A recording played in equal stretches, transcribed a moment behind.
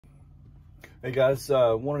Hey guys,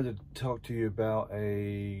 wanted to talk to you about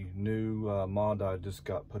a new mod I just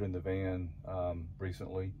got put in the van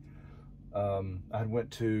recently. I had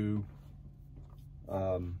went to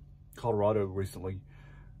Colorado recently.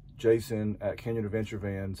 Jason at Canyon Adventure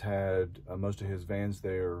Vans had most of his vans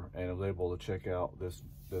there, and I was able to check out this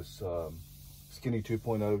Skinny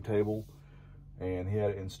 2.0 table, and he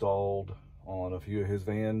had it installed on a few of his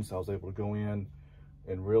vans. I was able to go in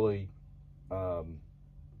and really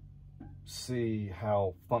see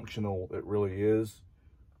how functional it really is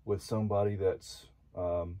with somebody that's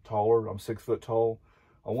taller. I'm 6 foot tall.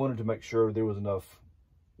 I wanted to make sure there was enough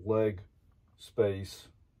leg space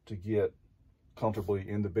to get comfortably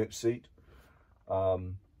in the bench seat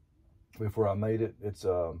before I made it. It's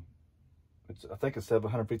I think a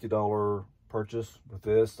 $750 purchase with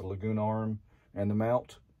this, the Lagoon arm and the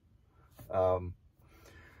mount.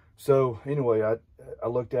 So anyway, I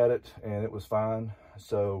looked at it and it was fine.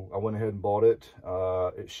 So I went ahead and bought it.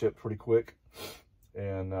 It shipped pretty quick,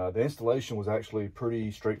 and the installation was actually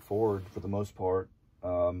pretty straightforward for the most part.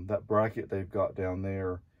 That bracket they've got down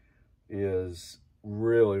there is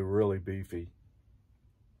really beefy.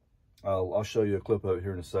 I'll show you a clip of it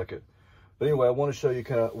here in a second. But anyway, I want to show you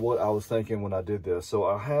kind of what I was thinking when I did this. So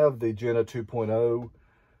I have the Jenna 2.0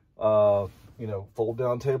 fold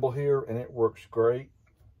down table here, and it works great.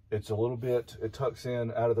 It's a little bit, it tucks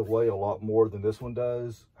in out of the way a lot more than this one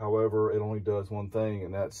does. However, it only does one thing,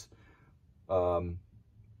 and that's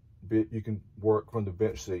you can work from the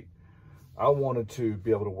bench seat. I wanted to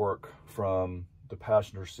be able to work from the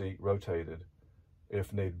passenger seat rotated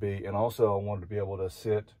if need be. And also I wanted to be able to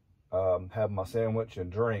sit, have my sandwich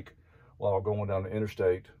and drink while going down the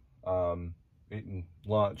interstate, eating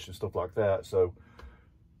lunch and stuff like that. So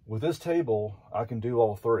with this table, I can do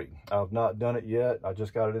all three. I've not done it yet. I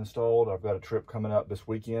just got it installed. I've got a trip coming up this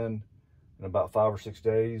weekend in about 5 or 6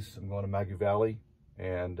 days. I'm going to Maggie Valley,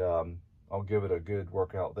 and I'll give it a good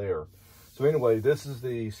workout there. So anyway, this is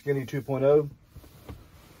the Skinny 2.0.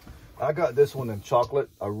 I got this one in chocolate.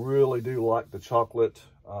 I really do like the chocolate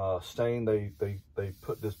stain they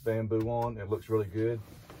put this bamboo on. It looks really good.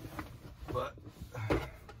 But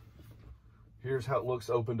here's how it looks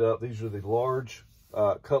opened up. These are the large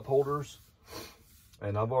cup holders,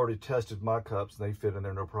 and I've already tested my cups and they fit in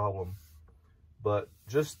there no problem. But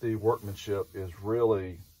just the workmanship is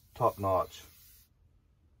really top notch.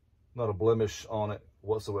 Not a blemish on it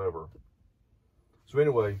whatsoever. So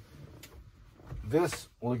anyway, this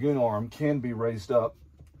Lagoon arm can be raised up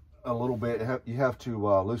a little bit. You have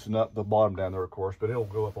to loosen up the bottom down there, of course, but it'll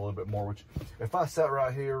go up a little bit more, which if I sat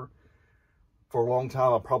right here for a long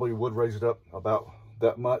time, I probably would raise it up about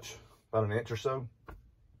that much, about an inch or so.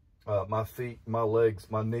 My feet, my legs,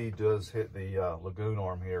 my knee does hit the Lagoon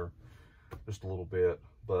arm here just a little bit,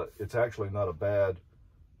 but it's actually not a bad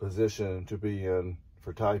position to be in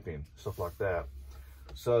for typing, stuff like that.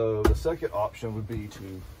 So the second option would be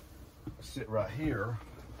to sit right here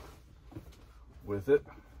with it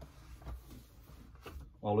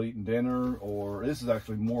while eating dinner, or this is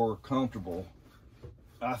actually more comfortable,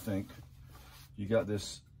 I think. You got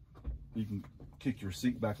this, you can kick your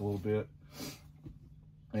seat back a little bit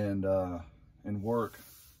and work.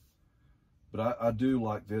 But I do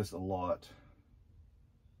like this a lot.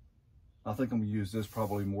 I think I'm gonna use this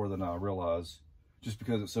probably more than I realize, just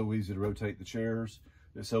because it's so easy to rotate the chairs.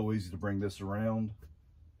 It's so easy to bring this around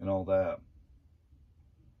and all that.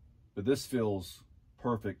 But this feels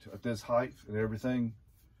perfect at this height and everything.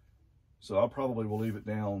 So I probably will leave it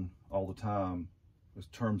down all the time in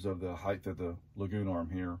terms of the height of the Lagoon arm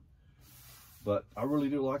here. But I really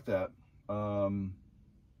do like that.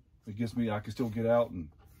 It gives me, I can still get out and,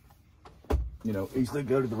 you know, easily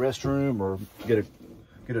go to the restroom or get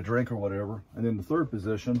a drink or whatever. And then the third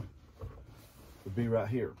position would be right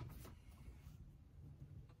here.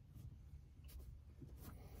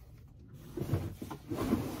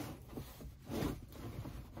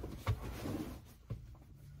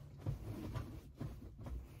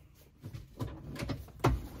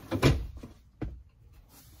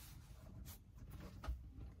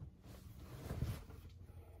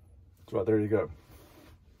 So right there you go.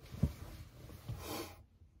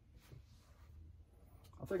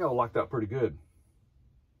 I think I would like that pretty good.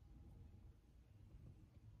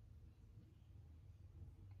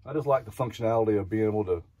 I just like the functionality of being able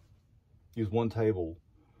to use one table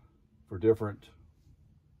for different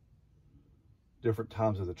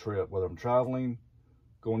times of the trip, whether I'm traveling,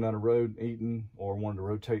 going down the road, eating, or wanting to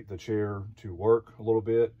rotate the chair to work a little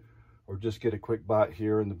bit, or just get a quick bite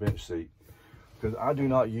here in the bench seat. Because I do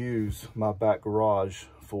not use my back garage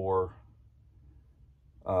for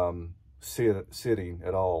sitting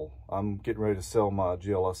at all. I'm getting ready to sell my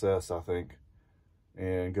GLSS, I think,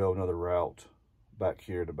 and go another route back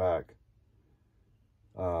here to back.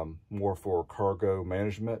 More for cargo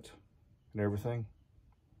management and everything.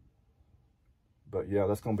 But yeah,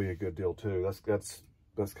 that's going to be a good deal too.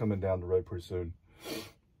 That's coming down the road pretty soon.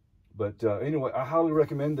 But anyway, I highly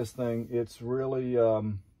recommend this thing. It's really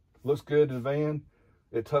looks good in the van.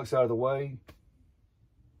 It tucks out of the way.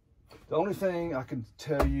 The only thing I can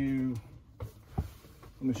tell you,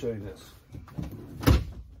 let me show you this.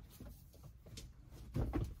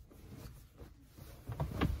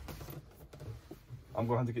 I'm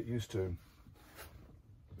going to have to get used to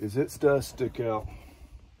is it does stick out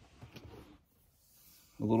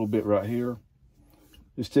a little bit right here.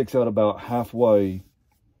 It sticks out about halfway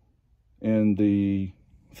in the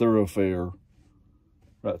thoroughfare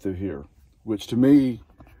right through here, which to me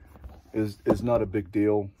is not a big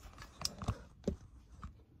deal.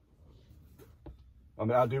 I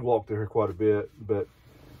mean, I do walk through here quite a bit, but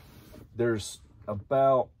there's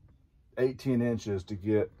about 18 inches to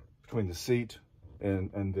get between the seat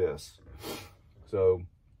and this. So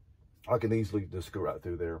I can easily just go right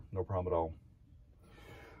through there, no problem at all.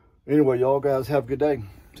 Anyway, y'all guys have a good day.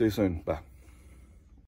 See you soon. Bye.